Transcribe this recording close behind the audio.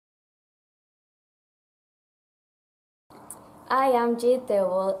I am Jade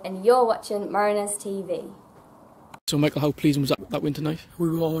Thirlwall and you're watching Mariners TV. So Michael, how pleasing was that win tonight? We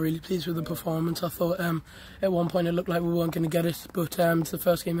were all really pleased with the performance. I thought at one point it looked like we weren't going to get it, but it's the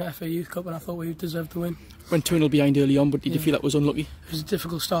first game at FA Youth Cup and I thought we deserved the win. Went 2-0 behind early on, but did you feel that was unlucky? It was a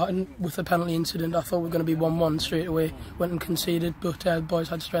difficult start, and with the penalty incident I thought we were going to be 1-1 straight away. Went and conceded, but the boys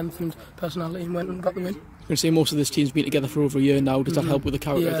had strength and personality and went and got the win. I'm going to say most of this team's been together for over a year now. Does that help with the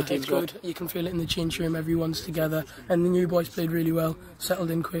character of the team? Yeah, it's good. You can feel it in the change room. Everyone's together, and the new boys played really well,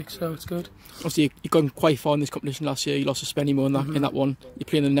 settled in quick, so it's good. Obviously, you've gone quite far in this competition last year. You lost to Spennymoor in that one. You're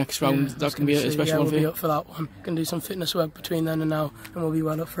playing in the next round. That's going to be a special one for you. We'll be up for that one. Can do some fitness work between then and now, and we'll be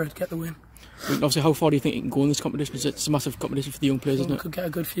well up for it to get the win. Obviously, how far do you think you can go in this competition? It's a massive competition for the young players, isn't it? We could get a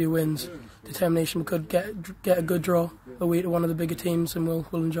good few wins. Determination, we could get a good draw away to one of the bigger teams, and we'll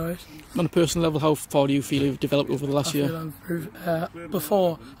enjoy it. On a personal level, how far do you feel you've developed over the last year?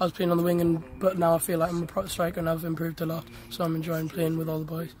 Before I was playing on the wing, but now I feel like I'm a proper striker and I've improved a lot, so I'm enjoying playing with all the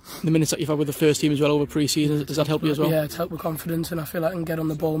boys. The minutes that you've had with the first team as well over pre-season, does that help you as well? Yeah, it's helped with confidence, and I feel like I can get on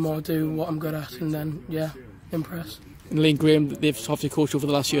the ball more, do what I'm good at, and then impress. And Lane Graham, they've obviously coached over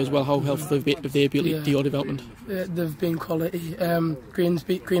the last year as well. How helpful have they been to your development? They've been quality.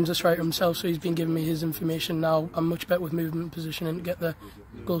 Graham's a striker himself, so he's been giving me his information. Now I'm much better with movement and positioning to get the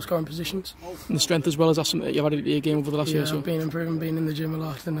goal scoring positions. And the strength as well, is that something that you've added to your game over the last year or so? I've been improving, been in the gym a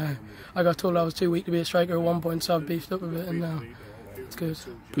lot, and I got told I was too weak to be a striker at one point, so I've beefed up a bit, and now it's good.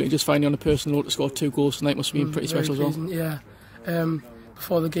 Brilliant. Just finally on a personal note, to score 2 goals tonight must have been pretty special pleasing, as well. Yeah.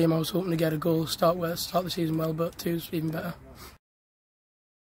 Before the game I was hoping to get a goal, start the season well, but 2's even better.